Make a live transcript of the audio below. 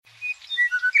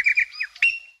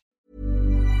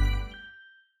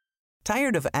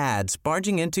Tired of ads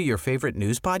barging into your favorite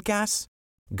news podcasts?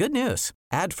 Good news.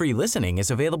 Ad-free listening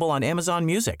is available on Amazon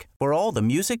Music for all the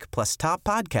music plus top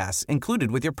podcasts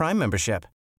included with your Prime membership.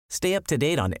 Stay up to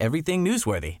date on everything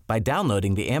newsworthy by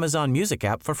downloading the Amazon Music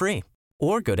app for free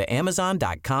or go to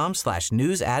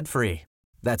amazon.com/news ad free.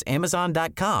 That's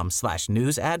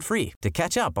amazon.com/news ad free to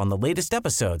catch up on the latest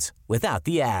episodes without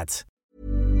the ads.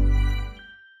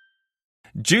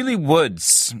 Julie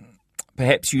Woods,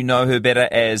 perhaps you know her better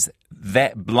as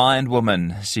That Blind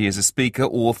Woman. She is a speaker,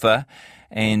 author,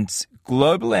 and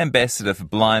global ambassador for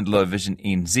Blind Low Vision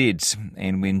NZ.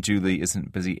 And when Julie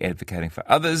isn't busy advocating for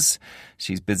others,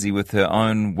 she's busy with her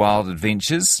own wild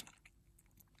adventures,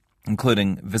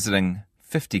 including visiting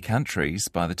 50 countries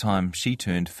by the time she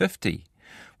turned 50.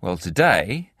 Well,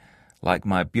 today, like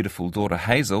my beautiful daughter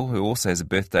Hazel, who also has a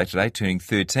birthday today, turning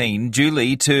 13,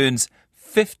 Julie turns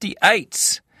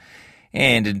 58.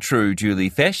 And in true Julie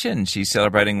fashion, she's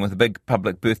celebrating with a big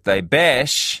public birthday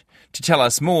bash. To tell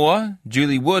us more,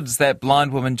 Julie Woods, That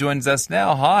Blind Woman, joins us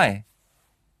now. Hi.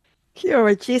 Kia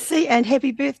ora, Jesse, and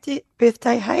happy birthday,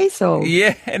 Hazel.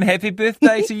 Yeah, and happy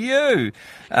birthday to you.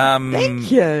 Thank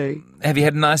you. Have you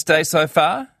had a nice day so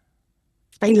far?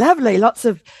 It's been lovely. Lots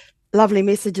of lovely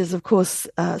messages. Of course,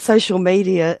 social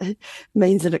media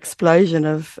means an explosion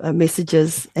of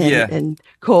messages and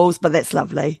calls, but that's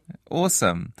lovely.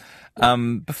 Awesome.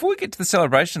 Before we get to the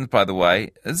celebrations, by the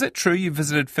way, is it true you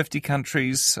visited 50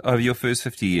 countries over your first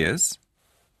 50 years?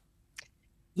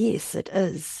 Yes, it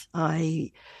is.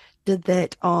 I did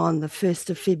that on the 1st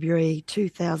of February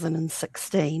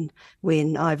 2016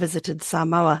 when I visited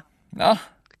Samoa. Oh,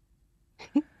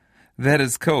 that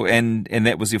is cool. And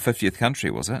that was your 50th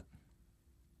country, was it?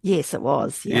 Yes, it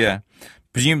was. Yeah.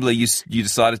 Presumably you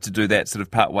decided to do that sort of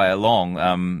part way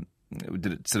along.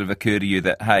 Did it sort of occur to you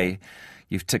that, hey,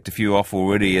 you've ticked a few off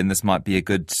already and this might be a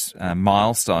good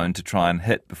milestone to try and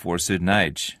hit before a certain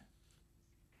age?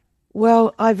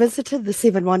 Well, I visited the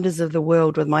Seven Wonders of the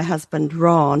World with my husband,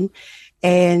 Ron,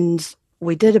 and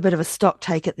we did a bit of a stock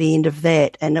take at the end of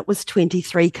that, and it was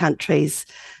 23 countries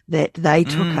that they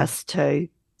took us to.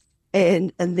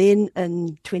 And then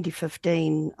in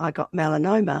 2015, I got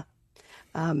melanoma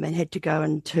and had to go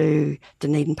into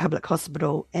Dunedin Public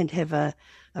Hospital and have a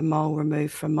mole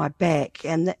removed from my back.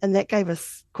 And that gave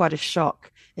us quite a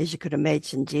shock, as you could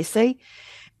imagine, Jesse.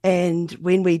 And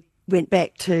when we went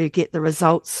back to get the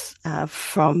results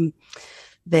from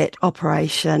that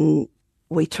operation,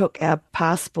 we took our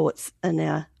passports in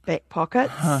our back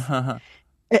pockets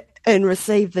and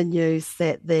received the news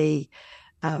that the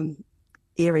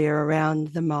area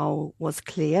around the mole was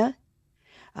clear.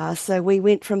 So we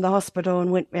went from the hospital and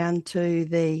went round to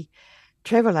the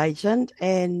travel agent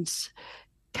and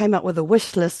came up with a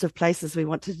wish list of places we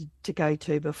wanted to go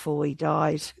to before we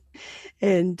died.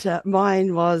 And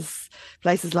mine was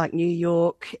places like New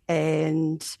York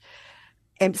and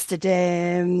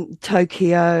Amsterdam,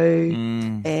 Tokyo,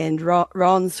 and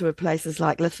Ron's were places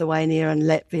like Lithuania and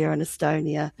Latvia and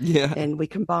Estonia. Yeah. And we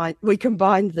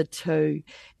combined the two,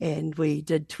 and we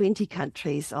did 20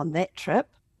 countries on that trip.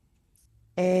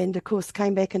 And of course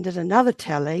came back and did another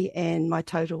tally, and my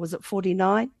total was at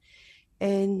 49.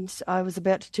 And I was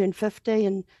about to turn 50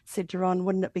 and said to Ron,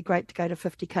 wouldn't it be great to go to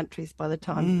 50 countries by the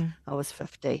time I was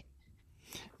 50?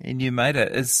 And you made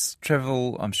it.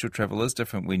 I'm sure travel is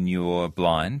different when you're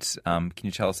blind. Can you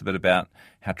tell us a bit about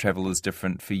how travel is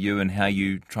different for you and how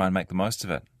you try and make the most of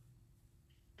it?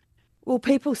 Well,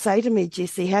 people say to me,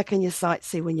 Jesse, how can you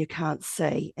sightsee when you can't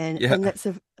see? And that's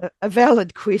a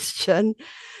valid question.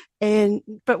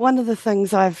 But one of the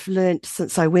things I've learnt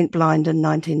since I went blind in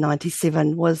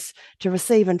 1997 was to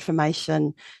receive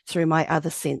information through my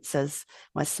other senses,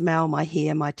 my smell, my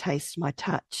hear, my taste, my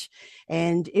touch.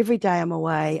 And every day I'm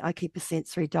away, I keep a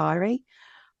sensory diary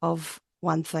of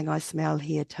one thing I smell,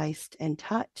 hear, taste, and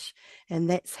touch. And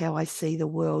that's how I see the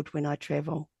world when I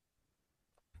travel.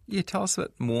 Yeah, tell us a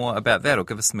bit more about that, or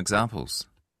give us some examples.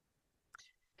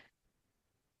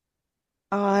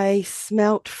 I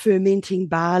smelt fermenting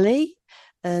barley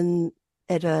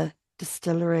at a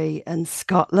distillery in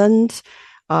Scotland.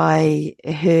 I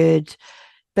heard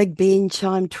Big Ben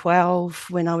chime 12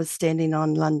 when I was standing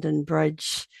on London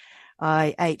Bridge.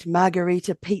 I ate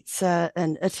margarita pizza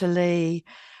in Italy.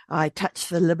 I touched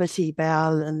the Liberty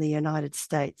Bell in the United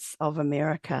States of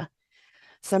America.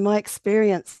 So my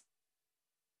experiences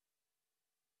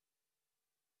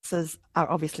are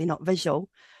obviously not visual,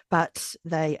 but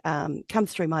they come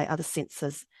through my other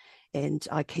senses, and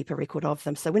I keep a record of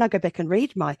them. So when I go back and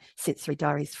read my sensory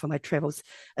diaries for my travels,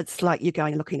 it's like you're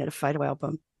going and looking at a photo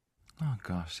album. Oh,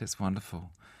 gosh, that's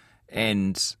wonderful.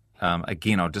 And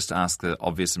again, I'll just ask the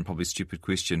obvious and probably stupid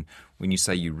question. When you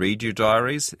say you read your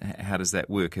diaries, how does that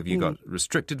work? Have you got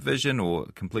restricted vision or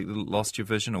completely lost your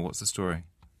vision, or what's the story?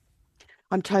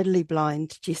 I'm totally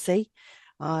blind, Jesse.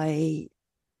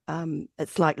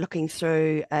 It's like looking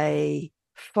through a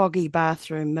foggy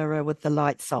bathroom mirror with the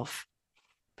lights off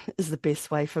is the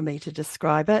best way for me to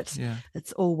describe it. Yeah.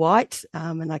 It's all white,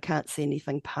 and I can't see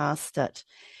anything past it.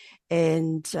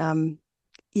 And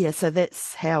so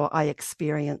that's how I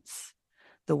experience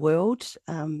the world.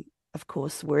 Of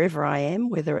course, wherever I am,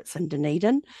 whether it's in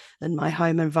Dunedin, in my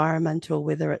home environment, or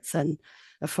whether it's in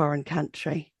a foreign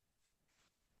country.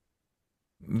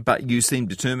 But you seem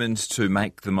determined to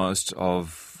make the most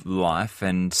of life,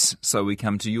 and so we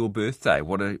come to your birthday.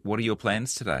 What are your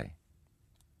plans today?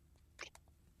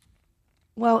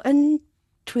 Well, in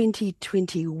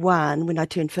 2021, when I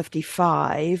turned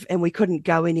 55 and we couldn't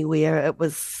go anywhere, it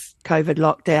was COVID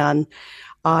lockdown,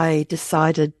 I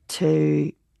decided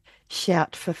to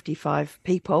shout 55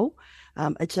 people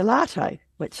a gelato,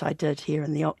 which I did here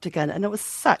in the Octagon. And it was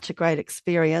such a great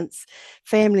experience.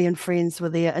 Family and friends were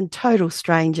there, and total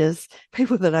strangers,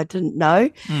 people that I didn't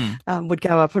know, would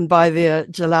go up and buy their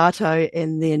gelato,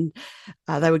 and then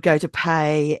they would go to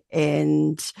pay,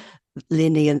 and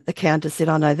Lenny and the counter said,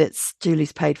 "Oh no, that's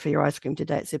Julie's paid for your ice cream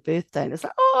today. It's her birthday." And it's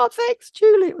like, "Oh, thanks,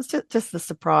 Julie." It was just the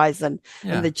surprise and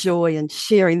the joy, and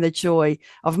sharing the joy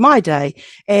of my day.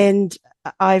 And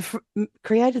I've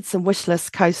created some wish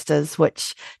list coasters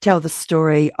which tell the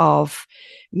story of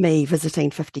me visiting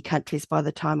 50 countries by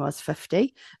the time I was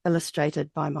 50,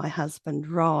 illustrated by my husband,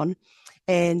 Ron.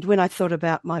 And when I thought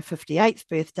about my 58th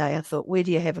birthday, I thought, where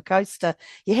do you have a coaster?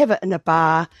 You have it in a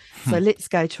bar. So let's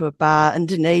go to a bar in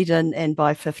Dunedin and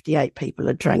buy 58 people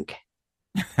a drink.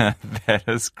 That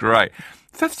is great.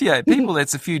 58 people,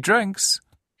 that's a few drinks.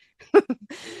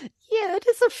 Yeah, it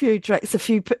is a few drinks.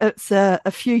 It's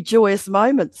a few joyous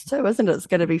moments too, isn't it? It's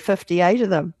going to be 58 of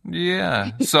them.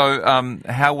 Yeah. So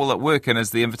how will it work? And is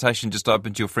the invitation just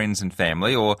open to your friends and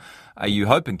family, or are you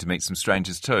hoping to meet some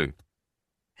strangers too?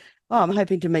 Oh, I'm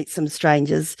hoping to meet some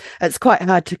strangers. It's quite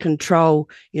hard to control,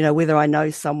 whether I know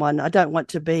someone. I don't want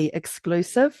to be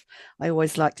exclusive. I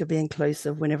always like to be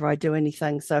inclusive whenever I do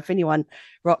anything. So if anyone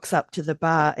rocks up to the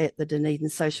bar at the Dunedin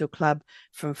Social Club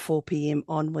from 4 p.m.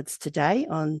 onwards today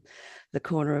on the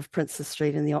corner of Princess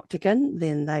Street and the Octagon,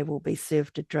 then they will be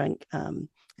served a drink, and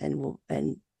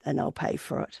I'll pay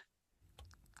for it.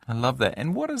 I love that.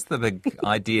 And what is the big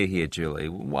idea here, Julie?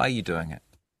 Why are you doing it?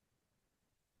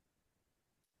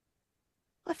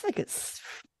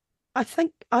 I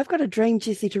think I've got a dream,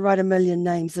 Jesse, to write 1 million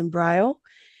names in Braille.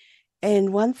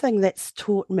 And one thing that's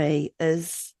taught me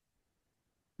is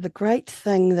the great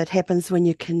thing that happens when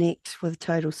you connect with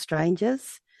total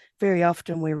strangers. Very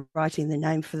often we're writing the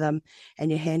name for them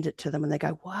and you hand it to them and they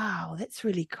go, "Wow, that's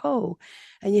really cool."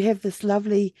 And you have this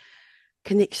lovely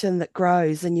connection that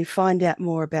grows and you find out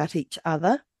more about each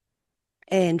other.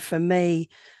 And for me,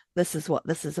 this is what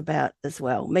this is about as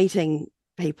well, meeting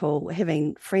people,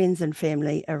 having friends and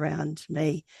family around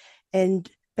me,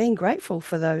 and being grateful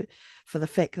for the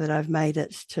fact that I've made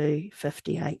it to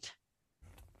 58.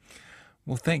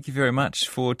 Well, thank you very much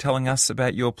for telling us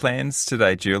about your plans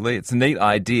today, Julie. It's a neat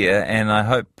idea, and I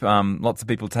hope lots of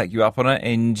people take you up on it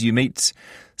and you meet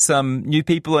some new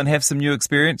people and have some new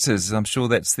experiences. I'm sure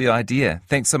that's the idea.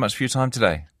 Thanks so much for your time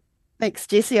today. Thanks,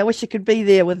 Jesse. I wish you could be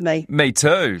there with me. Me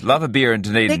too. Love a beer in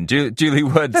Dunedin. Julie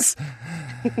Woods.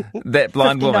 That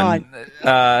blind 59.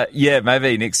 Woman,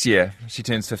 maybe next year. She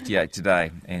turns 58 today,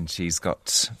 and she's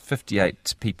got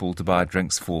 58 people to buy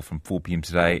drinks for from 4 p.m.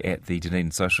 today at the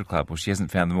Dunedin Social Club. Well, she hasn't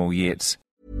found them all yet.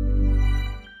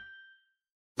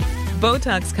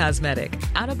 Botox Cosmetic,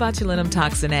 out of botulinum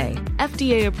toxin A,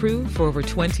 FDA approved for over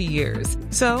 20 years.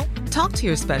 So, talk to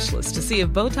your specialist to see if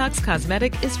Botox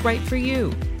Cosmetic is right for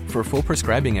you. For full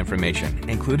prescribing information,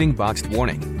 including boxed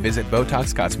warning, visit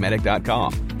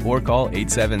BotoxCosmetic.com or call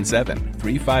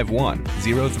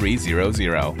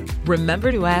 877-351-0300.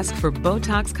 Remember to ask for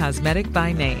Botox Cosmetic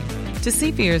by name. To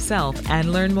see for yourself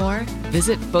and learn more,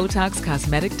 visit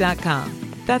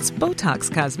BotoxCosmetic.com. That's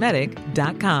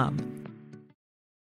BotoxCosmetic.com.